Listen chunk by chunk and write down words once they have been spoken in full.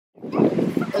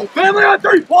Family on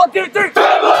three. 1, 2, 3.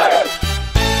 Family!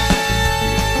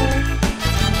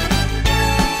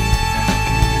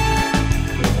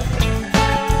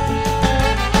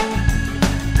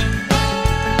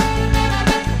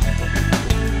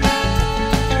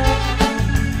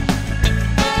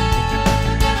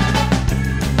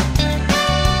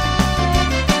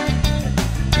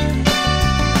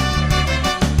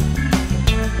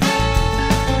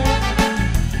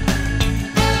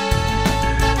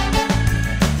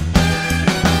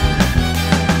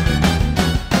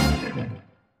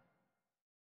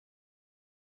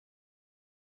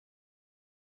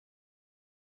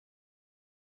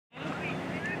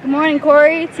 Good morning,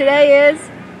 Corey. Today is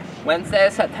Wednesday,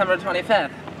 September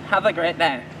 25th. Have a great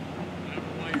day.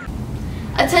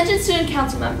 Attention student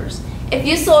council members. If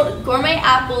you sold gourmet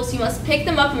apples, you must pick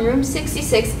them up in room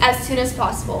 66 as soon as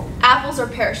possible. Apples are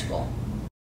perishable.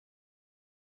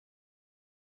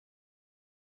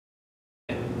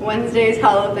 Wednesday is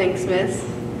Hollow Thanksmas.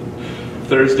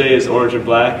 Thursday is Orange and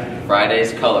Black.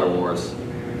 Friday's Color Wars.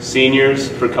 Seniors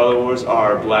for Color Wars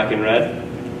are black and red.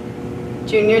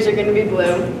 Juniors are going to be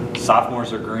blue.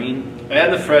 Sophomores are green.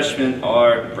 And the freshmen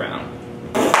are brown.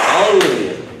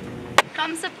 Hallelujah.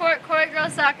 Come support Corey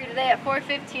Girls Soccer today at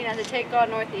 4:15 as they take on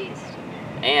Northeast.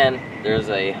 And there's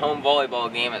a home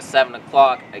volleyball game at 7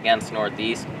 o'clock against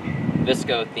Northeast.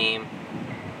 Visco theme.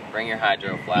 Bring your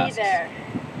hydro flasks. Be there.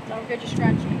 Don't forget your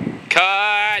scrunchie.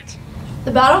 Cut!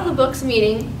 The Battle of the Books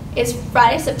meeting is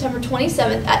Friday, September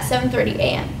 27th at 7:30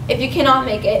 a.m. If you cannot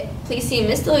make it, please see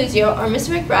Ms. Deluzio or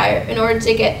Mr. McBriar in order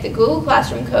to get the Google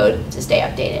Classroom code to stay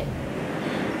updated.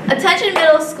 Attention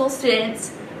middle school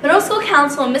students. Middle School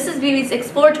Council and Mrs. Beebe's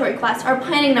exploratory class are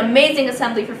planning an amazing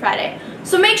assembly for Friday,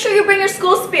 so make sure you bring your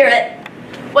school spirit.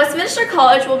 Westminster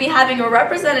College will be having a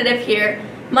representative here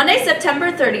Monday,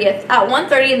 September 30th at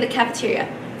 1:30 in the cafeteria.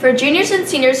 For juniors and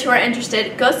seniors who are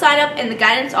interested, go sign up in the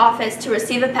guidance office to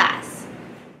receive a pass.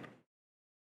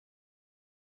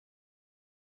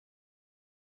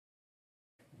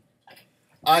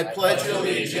 I pledge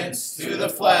allegiance to the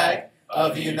flag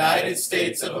of the United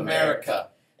States of America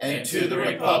and to the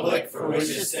republic for which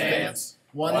it stands,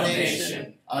 one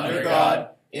nation, under God,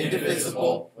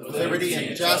 indivisible, with liberty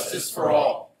and justice for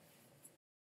all.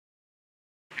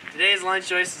 Today's lunch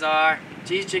choices are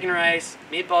cheese chicken rice,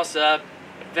 meatball sub,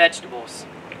 vegetables.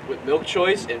 With milk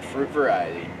choice and fruit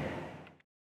variety.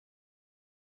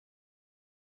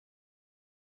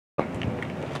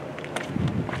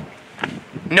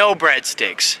 No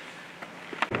breadsticks.